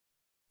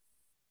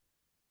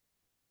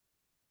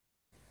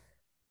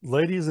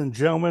Ladies and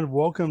gentlemen,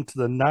 welcome to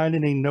the Nine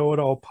Inning Know It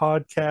All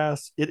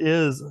podcast. It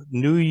is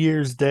New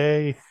Year's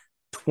Day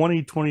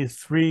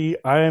 2023.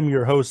 I am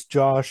your host,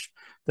 Josh,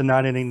 the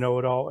Nine Inning Know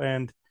It All.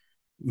 And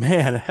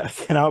man, I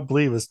cannot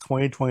believe it's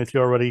 2023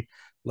 already.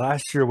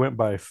 Last year went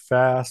by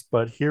fast,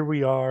 but here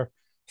we are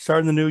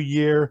starting the new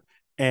year.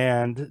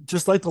 And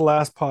just like the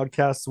last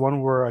podcast, the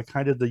one where I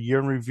kind of did the year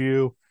in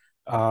review,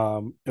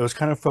 it was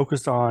kind of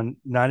focused on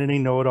Nine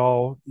Inning Know It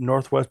All,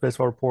 Northwest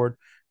Baseball Report,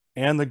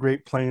 and the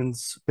Great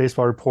Plains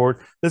Baseball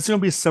Report. This is going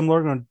to be similar.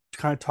 I'm going to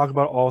kind of talk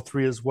about all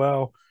three as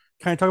well.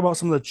 Kind of talk about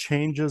some of the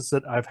changes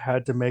that I've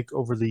had to make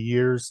over the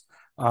years,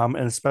 and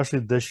especially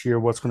this year,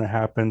 what's going to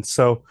happen.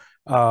 So,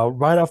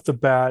 right off the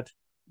bat,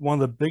 one of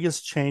the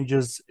biggest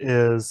changes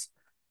is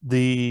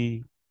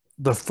the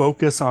the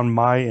focus on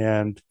my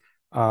end.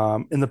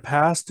 In the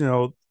past,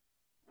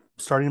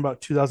 starting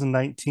about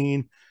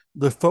 2019,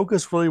 the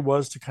focus really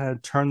was to kind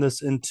of turn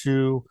this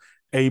into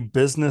a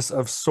business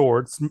of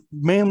sorts,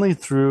 mainly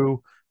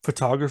through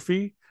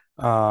photography.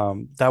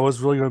 That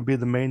was really going to be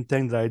the main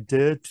thing that I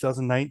did.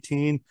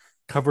 2019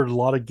 covered a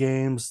lot of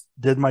games,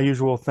 did my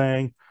usual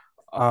thing.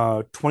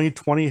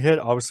 2020 hit.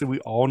 Obviously, we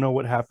all know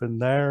what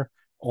happened there.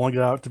 Only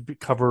got out to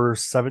cover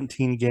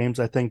 17 games,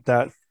 I think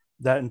that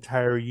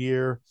entire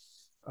year.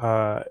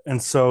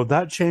 And so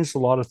that changed a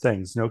lot of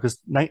things, because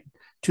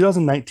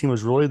 2019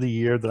 was really the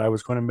year that I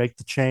was going to make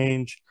the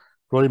change,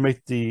 really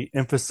make the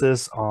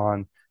emphasis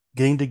on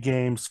getting to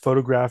games,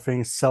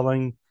 photographing,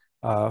 selling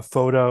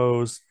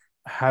photos,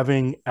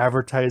 having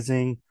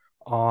advertising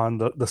on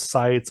the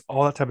sites,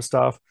 all that type of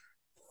stuff.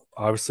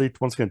 Obviously,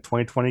 once again,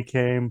 2020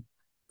 came,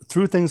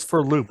 threw things for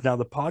a loop. Now,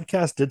 the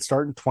podcast did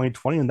start in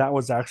 2020, and that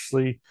was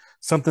actually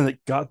something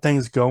that got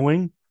things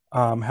going,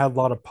 had a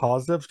lot of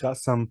positives, got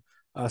some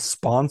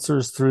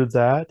sponsors through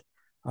that.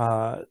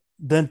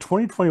 Then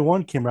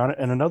 2021 came around,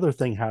 and another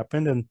thing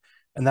happened, and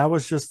that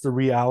was just the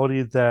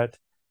reality that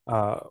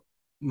uh,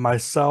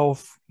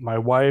 myself, my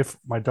wife,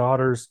 my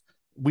daughters,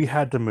 we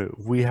had to move.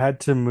 We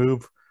had to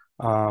move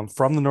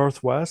from the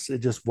Northwest. It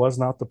just was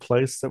not the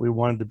place that we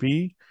wanted to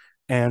be.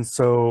 And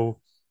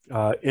so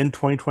in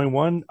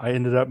 2021, I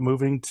ended up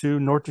moving to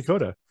North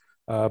Dakota.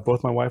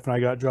 Both my wife and I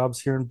got jobs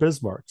here in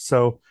Bismarck.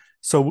 So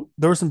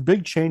there were some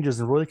big changes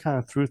and really kind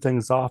of threw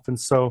things off. And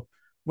so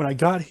when I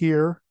got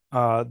here,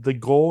 the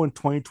goal in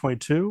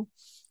 2022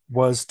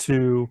 was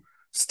to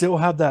still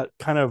have that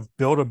kind of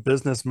build a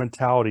business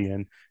mentality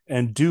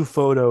and do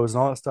photos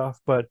and all that stuff.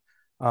 But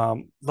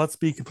let's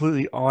be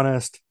completely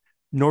honest,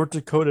 North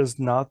Dakota is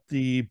not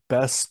the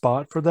best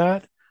spot for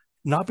that.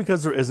 Not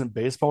because there isn't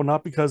baseball,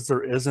 not because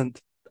there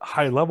isn't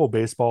high level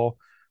baseball,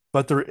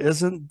 but there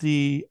isn't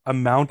the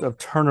amount of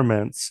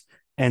tournaments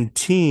and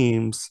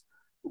teams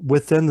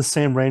within the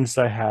same range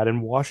that I had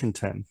in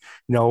Washington.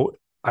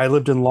 I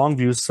lived in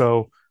Longview,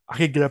 so I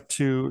could get up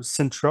to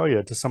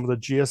Centralia to some of the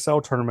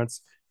GSL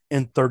tournaments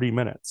in 30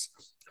 minutes.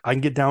 I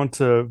can get down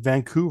to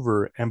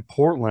Vancouver and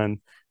Portland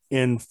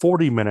in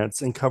 40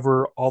 minutes and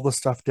cover all the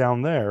stuff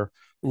down there.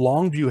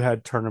 Longview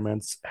had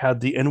tournaments,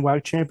 had the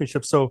NWAC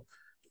championship. So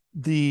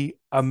the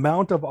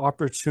amount of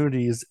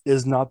opportunities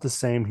is not the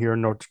same here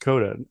in North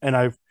Dakota.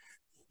 And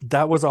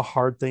that was a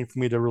hard thing for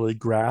me to really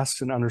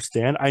grasp and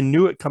understand. I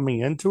knew it coming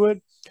into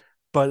it,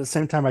 but at the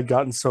same time, I'd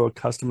gotten so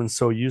accustomed and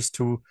so used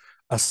to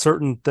a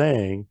certain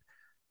thing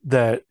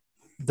that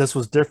this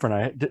was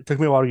different. It took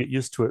me a while to get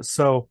used to it.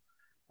 So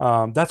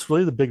that's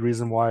really the big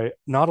reason why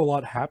not a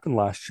lot happened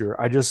last year.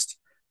 I just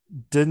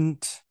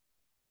didn't,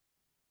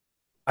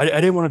 I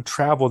didn't want to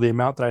travel the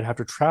amount that I'd have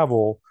to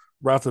travel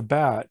right off the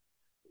bat,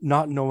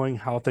 not knowing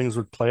how things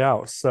would play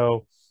out.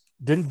 So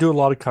didn't do a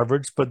lot of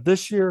coverage. But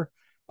this year,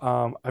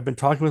 I've been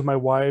talking with my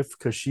wife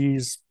because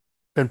she's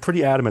been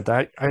pretty adamant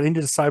that I need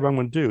to decide what I'm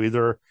going to do.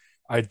 Either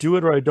I do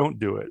it or I don't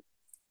do it.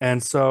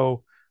 And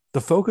so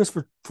the focus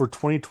for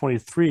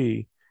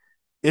 2023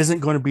 isn't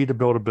going to be to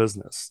build a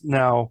business.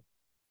 Now,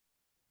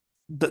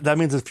 that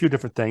means a few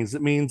different things.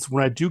 It means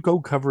when I do go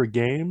cover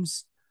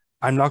games,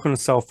 I'm not going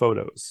to sell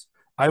photos.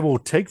 I will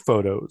take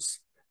photos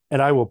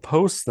and I will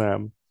post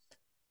them,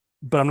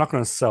 but I'm not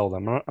going to sell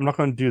them. I'm not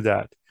going to do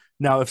that.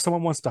 Now, if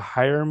someone wants to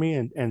hire me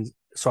and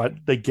so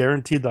they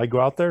guarantee that I go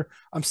out there,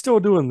 I'm still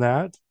doing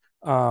that.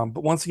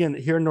 But once again,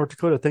 here in North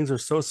Dakota, things are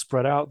so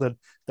spread out that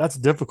that's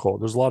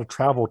difficult. There's a lot of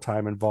travel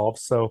time involved.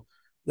 So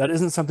that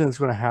isn't something that's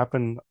going to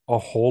happen a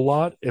whole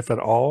lot, if at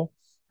all.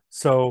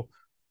 So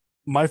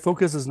my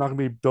focus is not going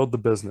to be build the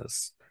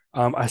business.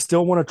 I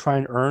still want to try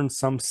and earn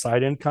some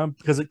side income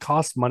because it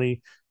costs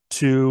money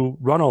to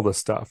run all this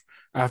stuff.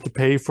 I have to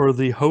pay for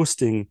the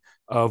hosting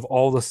of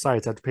all the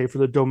sites. I have to pay for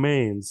the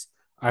domains.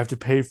 I have to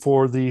pay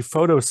for the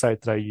photo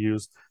site that I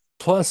use.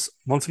 Plus,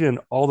 once again,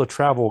 all the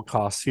travel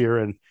costs here.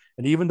 And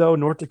even though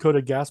North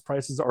Dakota gas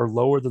prices are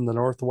lower than the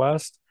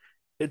Northwest,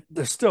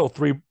 they're still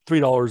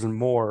 $3 and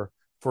more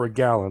for a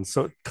gallon.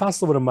 So it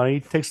costs a little bit of money,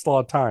 takes a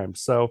lot of time.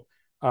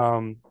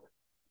 Um,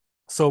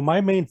 so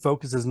my main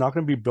focus is not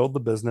going to be build the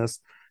business.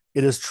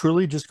 It is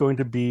truly just going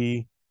to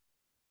be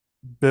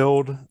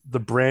build the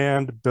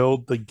brand,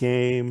 build the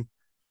game,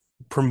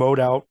 promote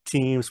out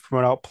teams,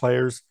 promote out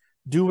players,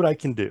 do what I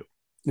can do.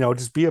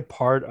 just be a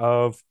part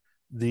of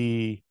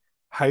the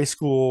high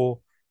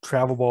school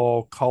travel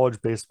ball,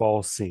 college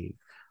baseball scene.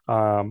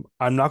 I'm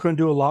not going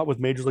to do a lot with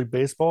Major League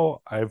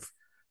Baseball.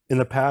 In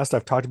the past,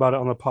 I've talked about it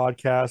on the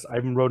podcast. I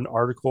even wrote an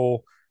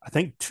article, I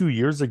think 2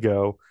 years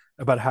ago,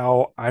 about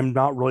how I'm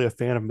not really a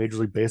fan of Major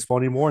League Baseball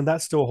anymore, and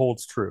that still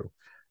holds true.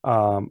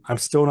 I'm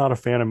still not a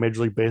fan of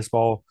Major League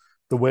Baseball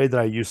the way that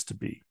I used to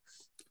be.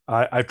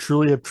 I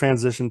truly have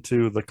transitioned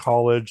to the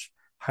college,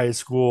 high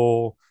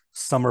school,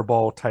 summer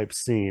ball type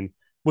scene,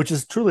 which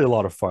is truly a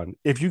lot of fun.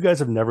 If you guys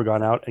have never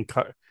gone out and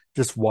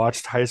just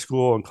watched high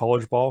school and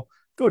college ball,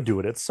 go do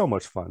it. It's so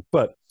much fun.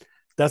 But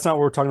that's not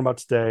what we're talking about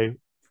today.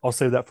 I'll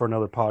save that for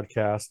another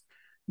podcast.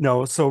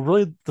 No, so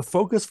really the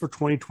focus for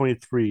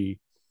 2023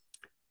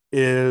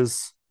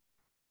 is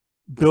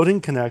building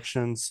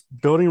connections,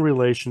 building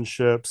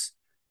relationships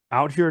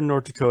out here in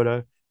North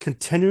Dakota,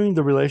 continuing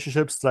the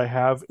relationships that I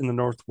have in the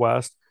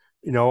Northwest.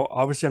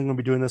 Obviously, I'm going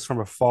to be doing this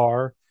from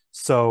afar.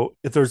 So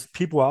if there's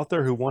people out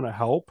there who want to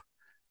help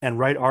and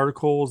write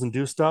articles and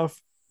do stuff,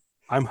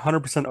 I'm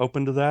 100%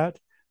 open to that.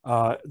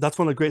 That's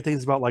one of the great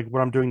things about like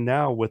what I'm doing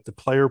now with the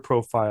player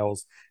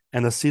profiles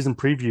and the season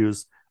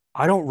previews.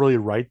 I don't really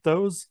write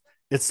those.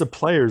 It's the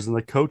players and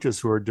the coaches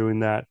who are doing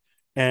that.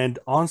 And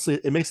honestly,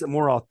 it makes it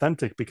more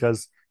authentic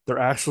because they're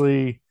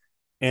actually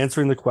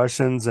answering the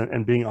questions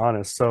and being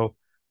honest. So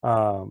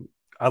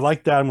I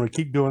like that. I'm going to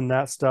keep doing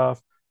that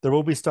stuff. There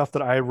will be stuff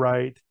that I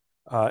write.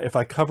 If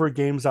I cover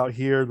games out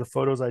here, the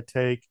photos I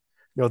take,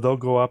 they'll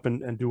go up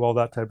and do all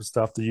that type of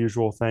stuff, the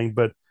usual thing.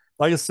 But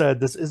like I said,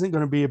 this isn't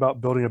going to be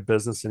about building a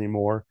business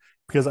anymore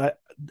because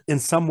in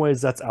some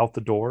ways, that's out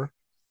the door.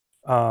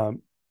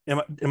 Um,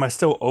 am I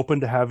still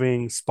open to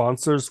having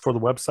sponsors for the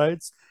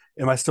websites?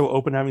 Am I still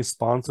open to having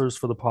sponsors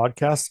for the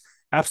podcast?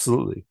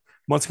 Absolutely.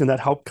 Once again, that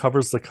help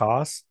covers the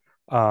costs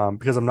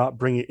because I'm not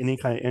bringing any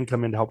kind of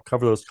income in to help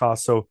cover those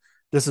costs. So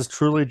this is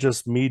truly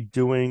just me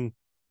doing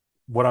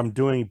what I'm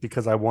doing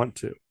because I want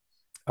to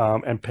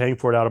and paying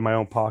for it out of my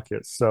own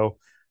pocket. So,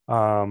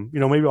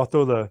 maybe I'll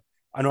throw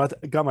I know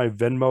I got my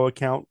Venmo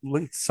account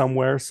linked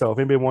somewhere. So if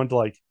anybody wanted to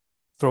like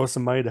throw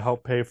some money to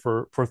help pay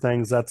for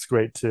things, that's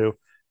great too.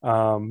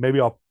 Maybe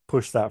I'll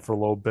push that for a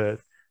little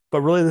bit.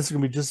 But really, this is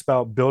going to be just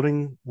about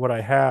building what I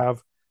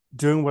have,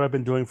 doing what I've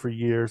been doing for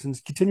years, and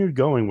just continue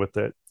going with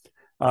it.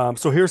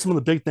 So here's some of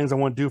the big things I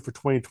want to do for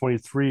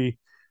 2023.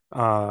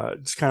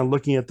 Just kind of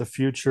looking at the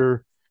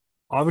future.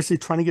 Obviously,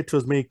 trying to get to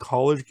as many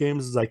college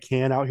games as I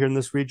can out here in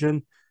this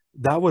region.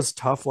 That was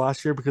tough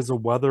last year because the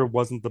weather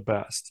wasn't the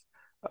best.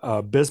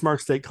 Bismarck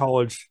State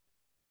College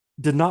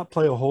did not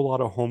play a whole lot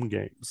of home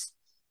games.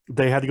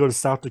 They had to go to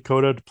South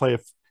Dakota to play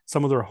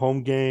some of their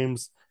home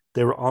games.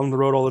 They were on the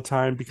road all the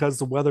time because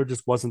the weather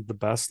just wasn't the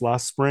best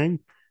last spring.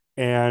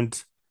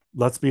 And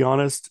let's be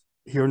honest,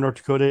 here in North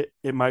Dakota,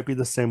 it might be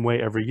the same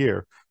way every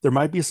year. There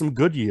might be some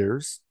good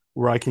years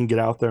where I can get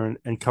out there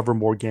and cover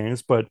more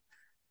games, but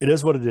it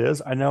is what it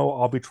is. I know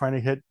I'll be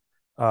trying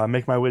to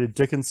make my way to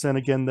Dickinson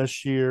again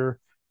this year,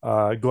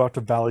 go out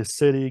to Valley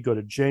City, go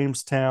to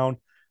Jamestown.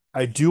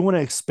 I do want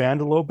to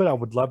expand a little bit. I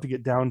would love to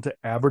get down to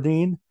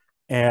Aberdeen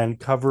and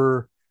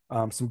cover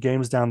some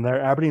games down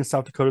there. Aberdeen,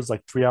 South Dakota is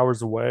like 3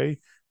 hours away,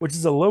 which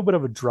is a little bit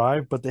of a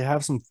drive, but they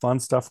have some fun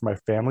stuff for my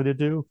family to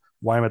do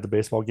while I'm at the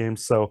baseball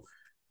games. So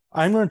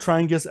I'm going to try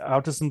and get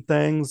out to some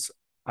things.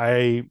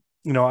 I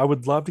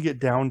would love to get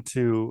down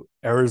to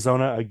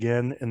Arizona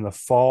again in the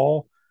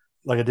fall,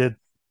 like I did,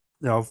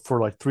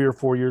 for like 3 or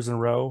 4 years in a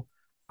row.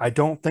 I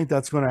don't think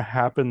that's going to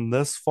happen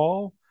this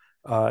fall,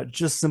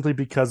 just simply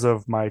because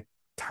of my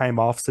time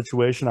off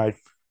situation.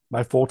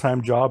 My full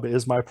time job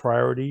is my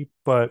priority,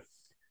 but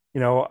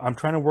I'm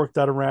trying to work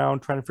that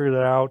around, trying to figure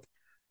that out.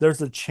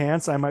 There's a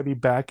chance I might be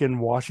back in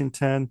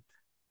Washington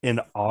in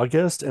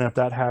August, and if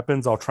that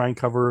happens, I'll try and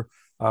cover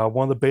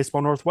one of the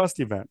Baseball Northwest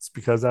events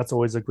because that's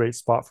always a great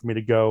spot for me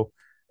to go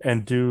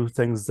and do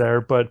things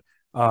there. But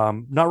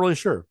not really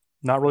sure.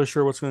 Not really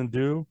sure what's going to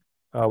do,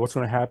 what's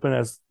going to happen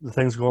as the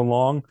things go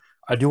along.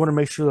 I do want to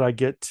make sure that I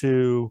get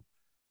to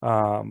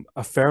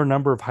a fair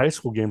number of high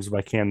school games if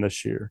I can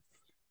this year.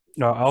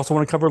 I also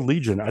want to cover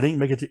Legion. I didn't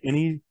make it to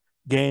any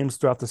games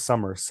throughout the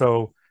summer,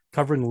 so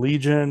covering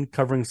Legion,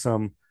 covering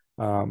some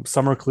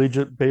summer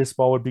collegiate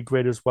baseball would be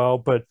great as well.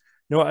 But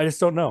I just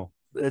don't know.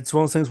 It's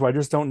one of those things where I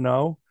just don't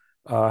know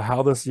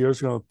how this year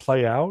is going to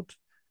play out.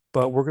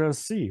 But we're going to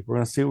see. We're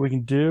going to see what we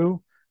can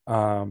do.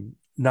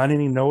 Not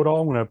any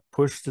know-it-all. I'm going to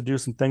push to do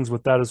some things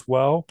with that as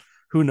well.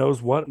 Who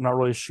knows what? I'm not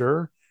really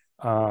sure.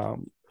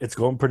 It's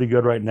going pretty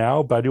good right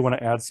now, but I do want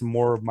to add some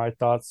more of my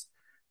thoughts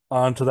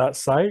onto that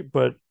site.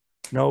 But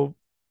the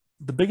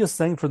biggest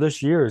thing for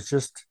this year is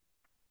just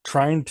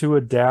trying to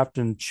adapt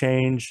and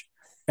change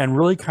and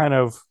really kind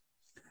of,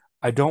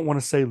 I don't want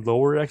to say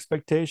lower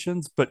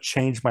expectations, but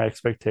change my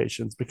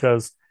expectations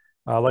because,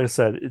 like I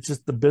said, it's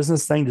just the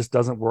business thing just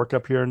doesn't work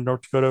up here in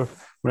North Dakota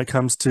when it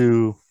comes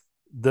to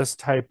this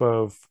type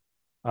of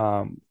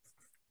um,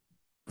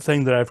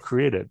 thing that I've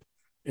created.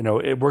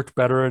 It worked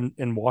better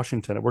in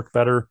Washington. It worked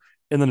better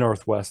in the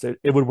Northwest.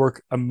 It would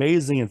work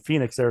amazing in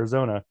Phoenix,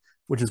 Arizona,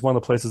 which is one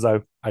of the places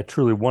I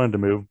truly wanted to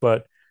move.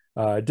 But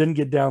Didn't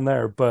get down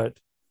there, but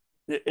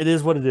it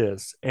is what it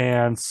is.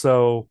 And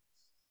so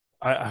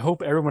I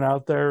hope everyone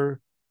out there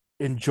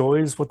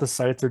enjoys what the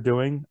sites are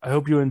doing. I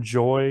hope you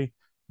enjoy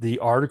the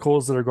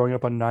articles that are going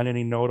up on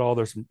 980 Know It All.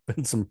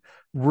 Been some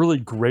really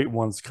great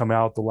ones come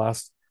out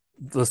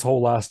this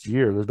whole last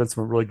year. There's been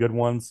some really good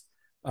ones.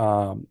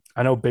 I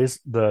know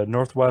the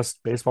Northwest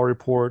Baseball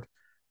Report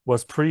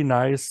was pretty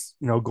nice.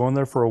 Going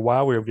there for a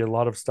while, we were getting a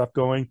lot of stuff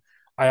going.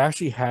 I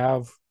actually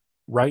have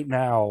right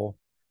now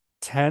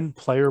 10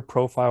 player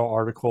profile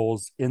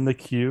articles in the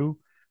queue,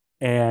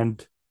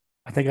 and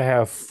I think I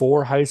have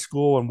 4 high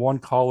school and 1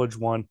 college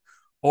one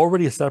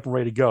already set up and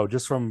ready to go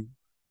just from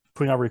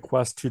putting out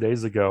requests 2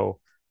 days ago.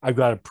 I've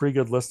got a pretty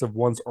good list of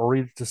ones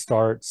already to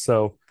start.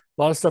 So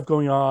a lot of stuff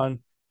going on.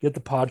 Get the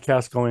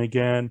podcast going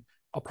again.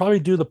 I'll probably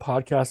do the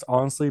podcast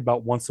honestly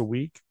about once a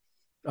week.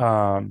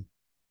 Um,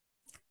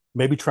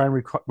 Maybe try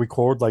and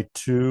record like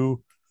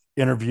 2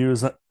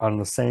 interviews on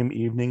the same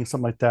evening,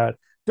 something like that.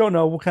 Don't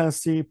know. We'll kind of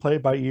see, play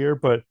it by ear.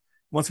 But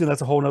once again,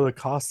 that's a whole nother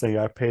cost thing.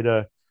 I pay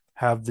to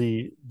have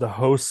the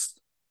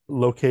host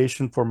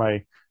location for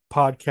my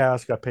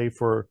podcast. Got paid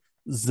for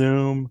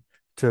Zoom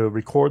to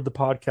record the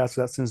podcast.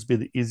 That seems to be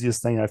the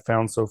easiest thing I've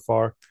found so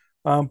far.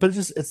 But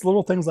it's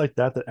little things like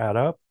that add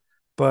up.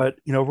 But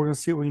we're gonna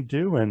see what we can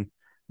do. And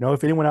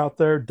if anyone out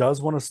there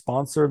does want to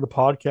sponsor the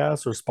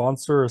podcast or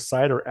sponsor a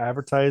site or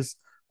advertise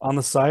on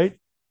the site,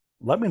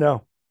 let me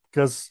know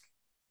because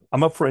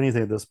I'm up for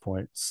anything at this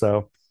point.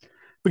 So,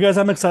 but guys,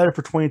 I'm excited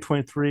for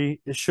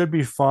 2023. It should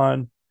be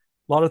fun.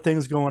 A lot of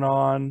things going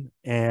on.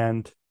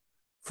 And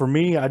for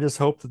me, I just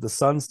hope that the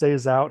sun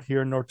stays out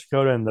here in North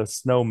Dakota and the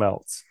snow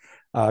melts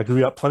because we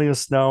got plenty of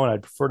snow and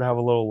I'd prefer to have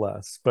a little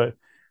less. But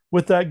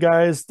with that,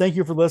 guys, thank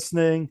you for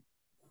listening.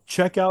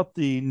 Check out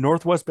the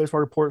Northwest Baseball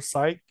Report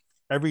site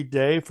every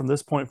day from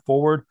this point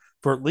forward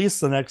for at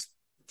least the next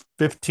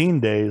 15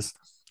 days.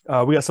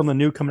 We got something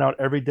new coming out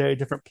every day,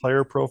 different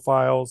player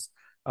profiles,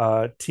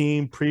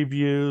 team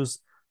previews,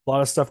 a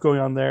lot of stuff going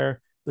on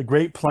there. The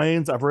Great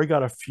Plains, I've already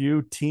got a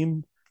few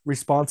team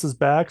responses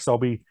back, so I'll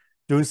be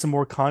doing some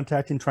more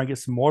contacting, trying to get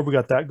some more. We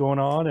got that going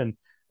on, and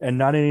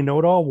 980 Know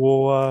It All.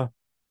 Well,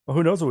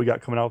 who knows what we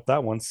got coming out with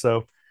that one.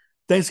 So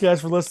thanks,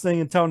 guys, for listening.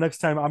 Until next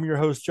time, I'm your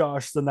host,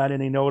 Josh, the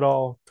 980 Know It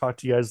All. Talk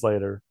to you guys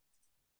later.